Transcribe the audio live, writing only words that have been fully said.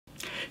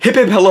Hip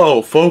hip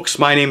hello folks,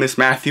 my name is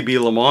Matthew B.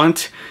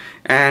 Lamont,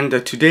 and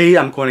today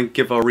I'm going to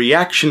give a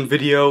reaction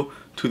video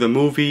to the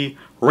movie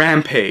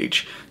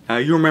Rampage. Now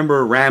you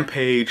remember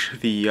Rampage,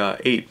 the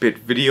 8-bit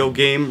video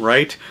game,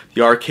 right?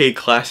 The arcade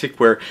classic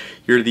where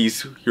you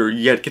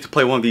get to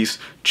play one of these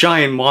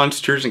giant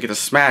monsters and get to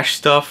smash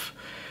stuff.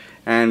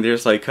 And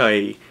there's like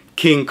a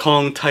King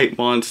Kong type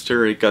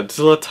monster, a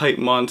Godzilla type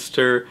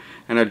monster,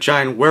 and a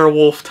giant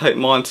werewolf type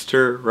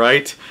monster,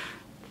 right?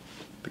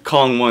 The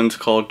Kong one's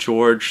called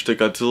George, the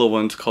Godzilla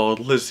one's called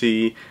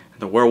Lizzie,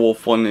 and the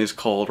werewolf one is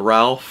called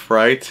Ralph,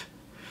 right?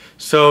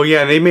 So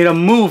yeah, they made a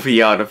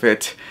movie out of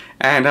it,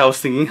 and I was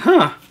thinking,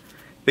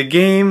 the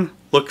game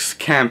looks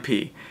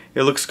campy.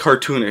 It looks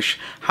cartoonish.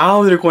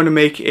 How they're going to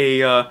make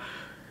a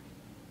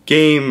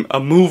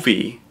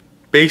movie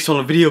based on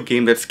a video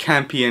game that's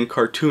campy and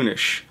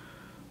cartoonish?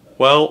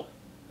 Well,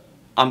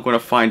 I'm going to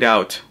find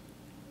out.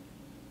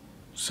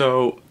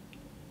 So,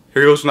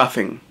 here goes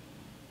nothing.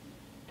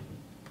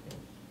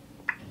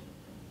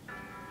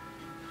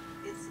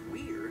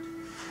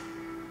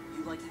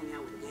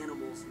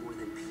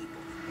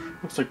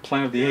 Looks like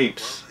Planet of the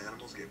Apes.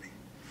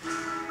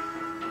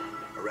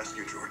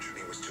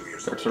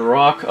 Starts with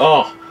Rock.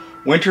 Oh,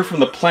 Winter from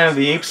the Planet of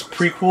the Apes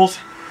prequels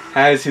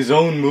has his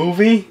own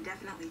movie?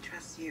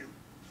 It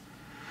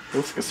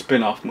looks like a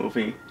spin-off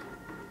movie.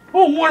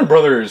 Oh, Warner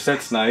Brothers,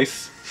 that's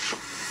nice.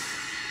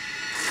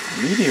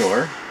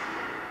 Meteor.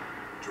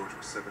 George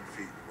was 7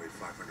 feet and weighed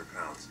 500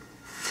 pounds.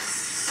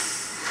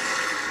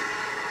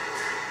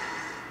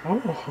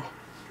 Oh.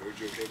 George,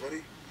 you okay,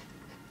 buddy?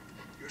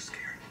 You're scared.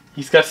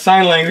 He's got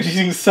sign language. He's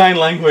using sign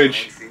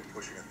language. 9 feet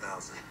pushing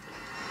 1,000.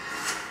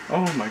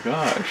 Oh my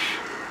gosh.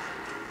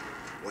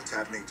 What's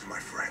happening to my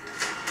friend?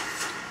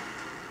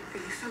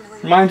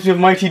 Reminds me of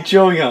Mighty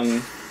Joe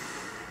Young.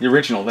 The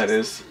original, that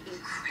is.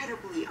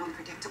 Incredibly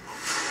unpredictable.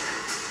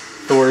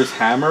 Thor's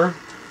hammer.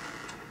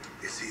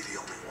 Is he the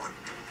only one?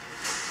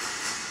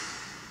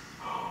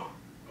 Oh,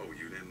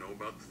 you didn't know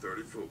about the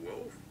 30-foot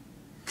wolf?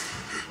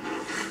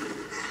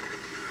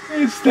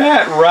 Is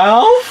that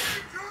Ralph?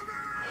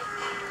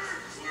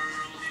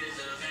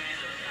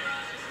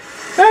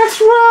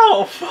 That's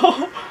Ralph!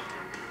 Hell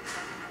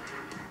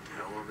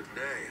of a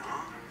day,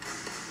 huh?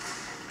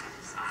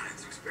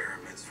 Science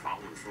experiments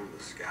falling from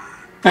the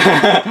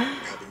sky.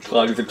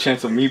 Cloudy the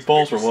chance of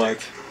meatballs or what?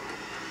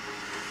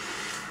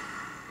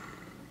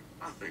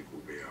 I think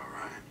we'll be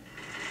alright.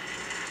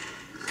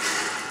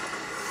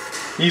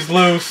 He's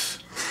loose.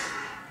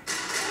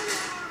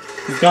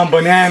 He's gone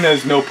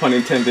bananas, no pun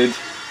intended.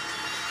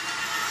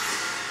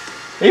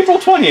 April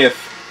 20th.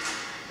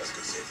 Let's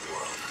go save the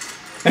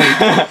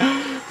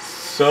world.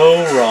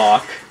 So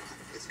rock.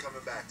 It's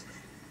coming back to me.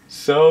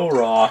 So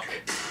rock.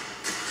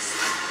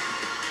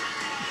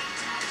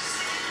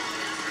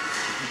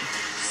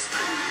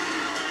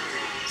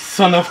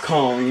 Son of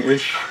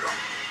Kong-ish.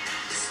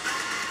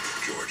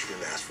 George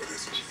didn't ask for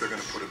this. They're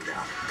gonna put him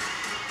down.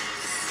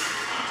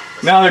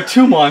 Now they're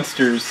two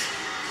monsters.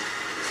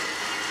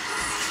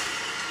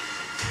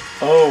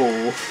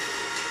 Oh.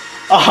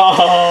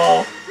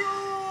 Oh.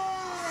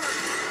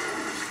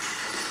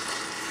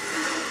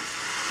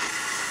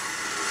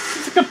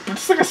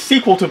 It's like a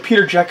sequel to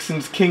Peter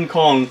Jackson's King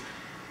Kong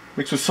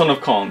mixed with Son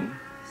of Kong.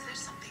 Is there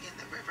something in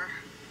the river?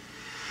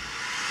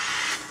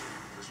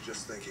 I was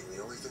just thinking,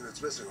 the only thing that's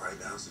missing right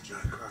now is a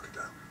giant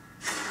crocodile.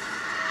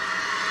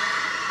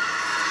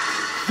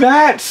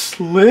 That's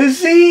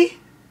Lizzie?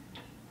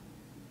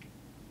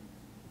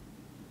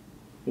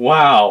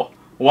 Wow.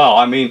 Wow,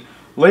 I mean,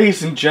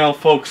 ladies and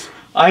gentlemen, folks,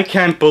 I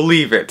can't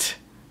believe it.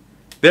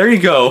 There you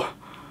go.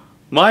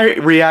 My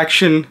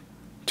reaction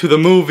to the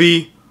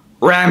movie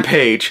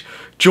Rampage.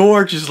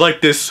 George is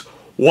like this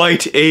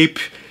white ape.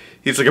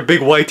 He's like a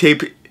big white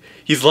ape.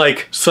 He's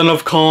like Son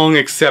of Kong,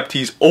 except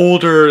he's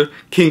older.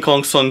 King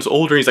Kong's son's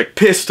older. He's like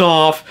pissed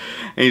off,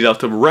 and he's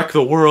out to wreck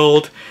the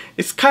world.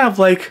 It's kind of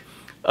like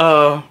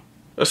a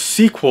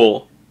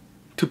sequel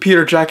to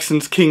Peter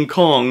Jackson's King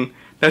Kong.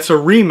 That's a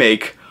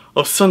remake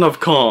of Son of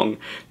Kong.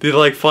 They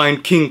like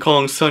find King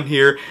Kong's son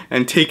here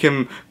and take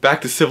him back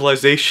to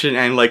civilization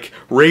and like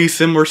raise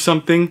him or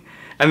something.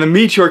 And the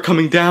meteor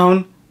coming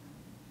down.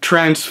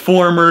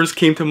 Transformers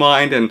came to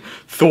mind, and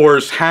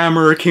Thor's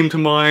hammer came to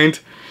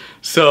mind.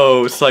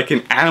 So it's like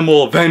an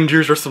Animal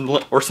Avengers or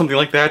something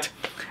like that.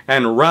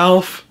 And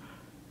Ralph,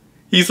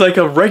 he's like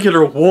a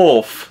regular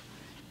wolf,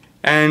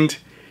 and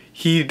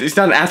he's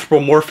not an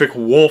anthropomorphic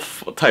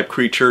wolf type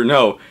creature.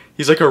 No,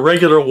 he's like a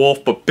regular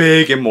wolf, but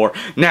big and more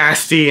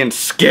nasty and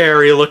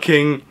scary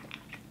looking.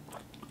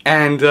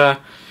 And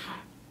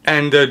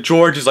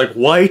George is like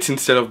white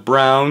instead of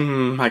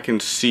brown. I can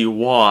see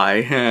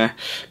why.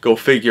 Go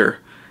figure.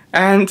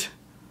 And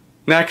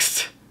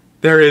next,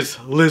 there is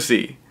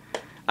Lizzie.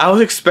 I was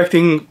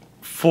expecting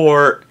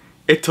for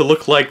it to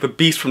look like the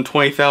Beast from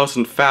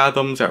 20,000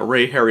 Fathoms, that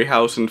Ray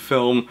Harryhausen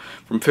film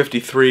from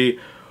 '53,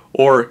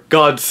 or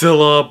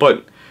Godzilla,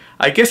 but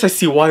I guess I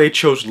see why they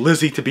chose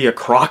Lizzie to be a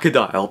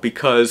crocodile,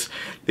 because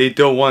they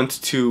don't want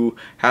to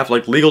have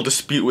like legal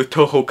dispute with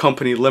Toho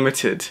Company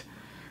Limited.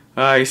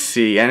 I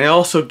see. And it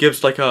also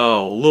gives like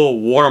a little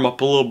warm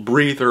up, a little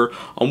breather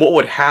on what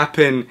would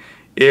happen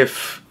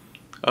if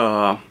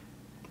Godzilla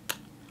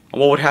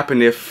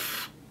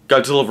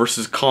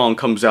vs. Kong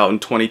comes out in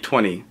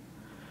 2020.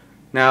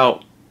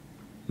 Now,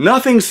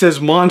 nothing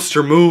says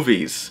monster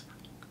movies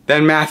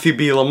than Matthew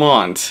B.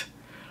 Lamont.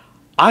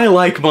 I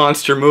like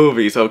monster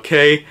movies,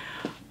 okay?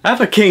 I have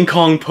a King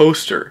Kong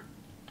poster.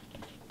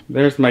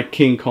 There's my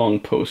King Kong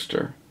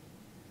poster.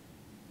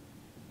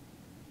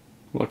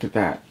 Look at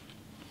that.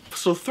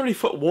 So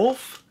 30-Foot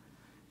Wolf,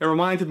 it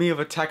reminded me of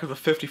Attack of the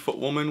 50-Foot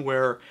Woman,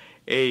 where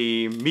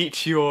a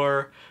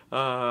meteor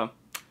lands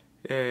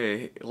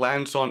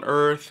on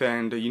Earth,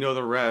 and you know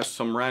the rest.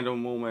 Some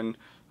random woman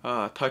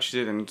touches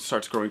it and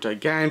starts growing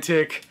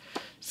gigantic.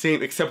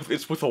 Same, except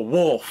it's with a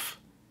wolf,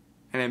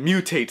 and it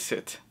mutates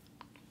it.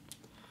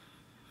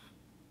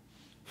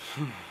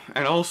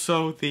 And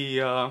also the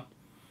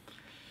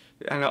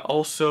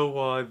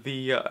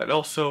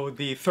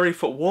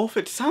 30-Foot Wolf.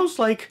 It sounds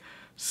like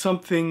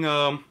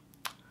something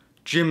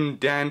Jim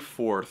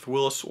Danforth,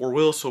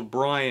 Willis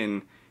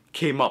O'Brien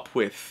came up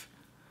with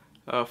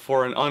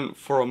for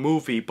a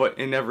movie, but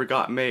it never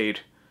got made.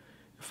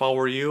 If I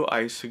were you,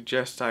 I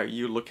suggest that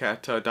you look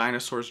at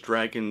Dinosaurs,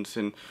 Dragons,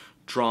 and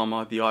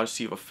Drama: The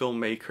Odyssey of a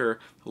Filmmaker,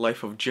 The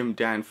Life of Jim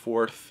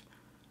Danforth,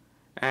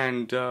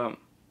 and the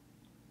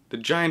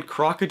giant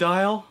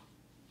crocodile.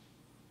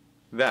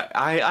 That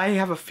I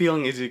have a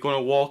feeling, is he going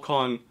to walk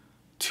on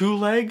 2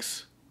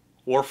 legs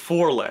or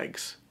 4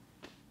 legs?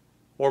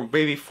 Or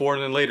maybe 4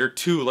 and then later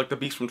 2, like the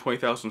beast from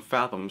 20,000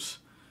 Fathoms.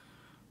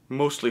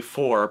 Mostly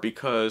 4,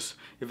 because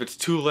if it's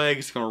 2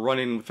 legs, he's going to run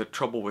in with the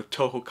trouble with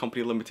Toho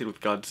Company Limited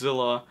with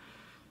Godzilla.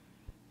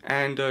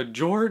 And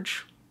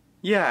George?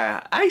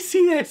 Yeah, I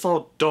see that it's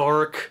all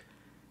dark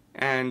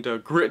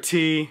and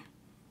gritty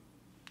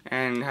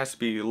and has to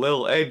be a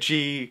little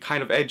edgy,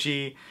 kind of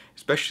edgy,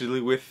 especially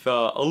with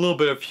a little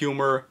bit of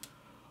humor.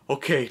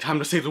 Okay, time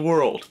to save the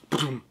world.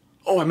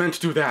 Oh, I meant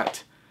to do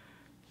that.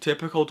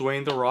 Typical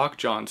Dwayne "The Rock"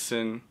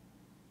 Johnson.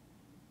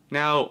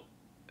 Now,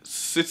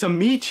 it's a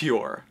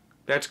meteor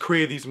that's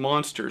created these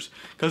monsters,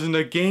 because in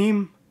the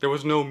game there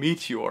was no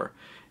meteor.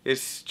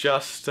 It's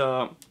just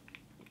George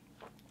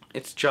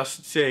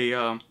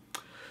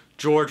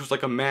was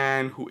like a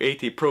man who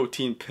ate a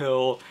protein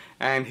pill,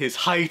 and his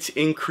height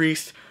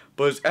increased,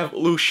 but his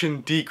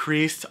evolution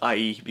decreased,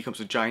 i.e. he becomes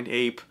a giant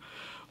ape.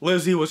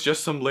 Lizzie was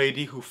just some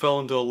lady who fell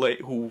into a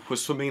lake, who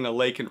was swimming in a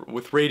lake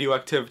with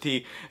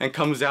radioactivity, and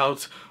comes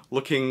out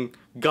looking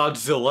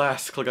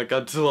Godzilla-esque, like a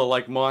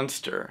Godzilla-like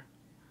monster.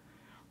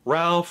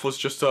 Ralph was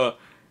just a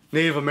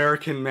Native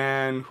American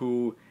man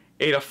who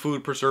ate a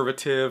food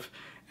preservative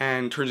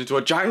and turns into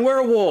a giant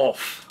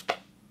werewolf.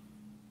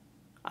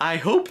 I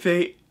hope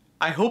they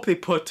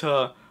put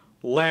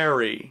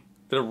Larry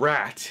the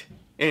rat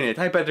in it.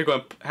 I bet they're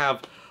going to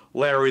have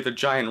Larry the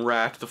giant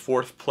rat, the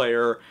 4th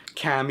player,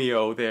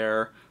 cameo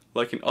there,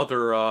 like in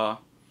other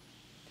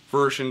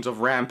versions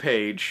of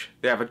Rampage.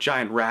 They have a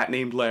giant rat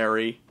named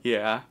Larry.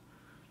 Yeah.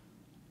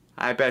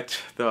 I bet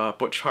the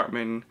Butch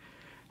Hartman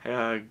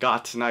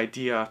got an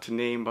idea to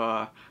name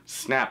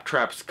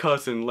Snaptrap's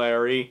cousin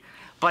Larry.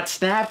 But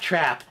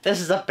Snaptrap, this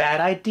is a bad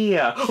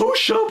idea. Oh,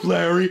 shut up,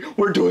 Larry.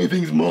 We're doing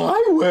things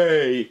my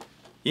way.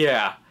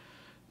 Yeah.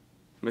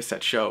 Missed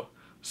that show.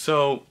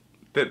 So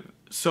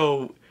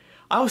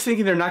I was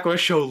thinking they're not going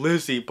to show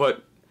Lizzie,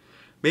 but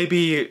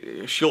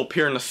maybe she'll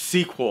appear in a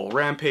sequel,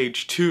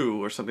 Rampage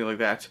 2 or something like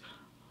that.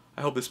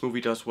 I hope this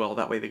movie does well.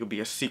 That way they could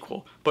be a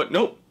sequel. But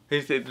nope.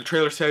 The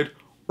trailer said,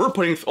 we're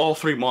putting all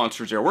 3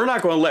 monsters there. We're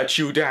not going to let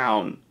you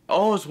down. I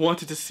always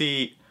wanted to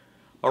see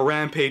a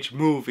Rampage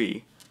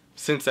movie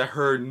since I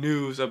heard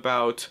news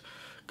about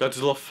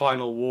Godzilla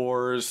Final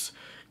Wars,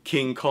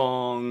 King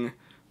Kong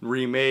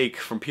remake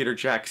from Peter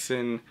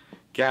Jackson,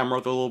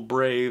 Gamera the Little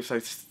Braves,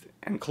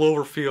 and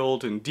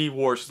Cloverfield and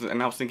D-Wars,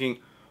 and I was thinking,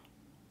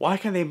 why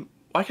can't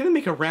they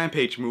make a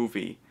Rampage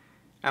movie?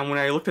 And when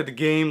I looked at the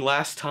game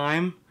last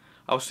time,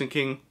 I was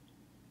thinking,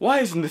 why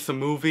isn't this a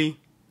movie?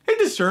 It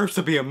deserves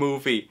to be a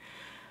movie.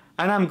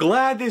 And I'm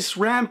glad this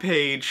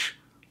Rampage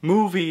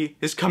movie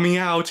is coming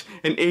out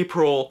in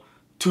April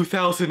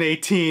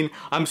 2018.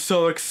 I'm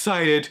so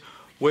excited.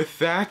 With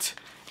that,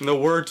 in the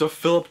words of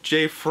Philip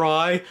J.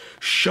 Fry,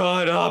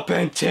 shut up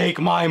and take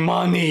my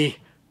money.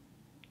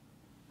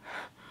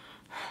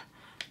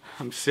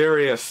 I'm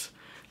serious.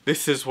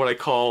 This is what I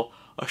call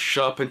a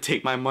shut up and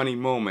take my money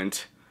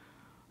moment.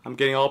 I'm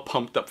getting all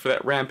pumped up for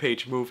that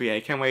Rampage movie. I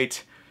can't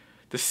wait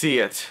to see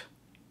it.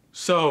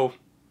 So,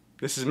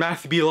 this is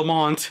Matthew B.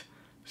 Lamont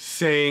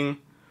saying,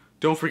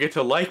 don't forget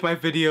to like my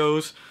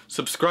videos,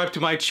 subscribe to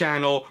my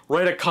channel,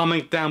 write a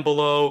comment down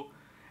below,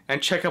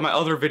 and check out my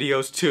other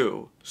videos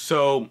too.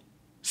 So,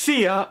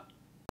 see ya!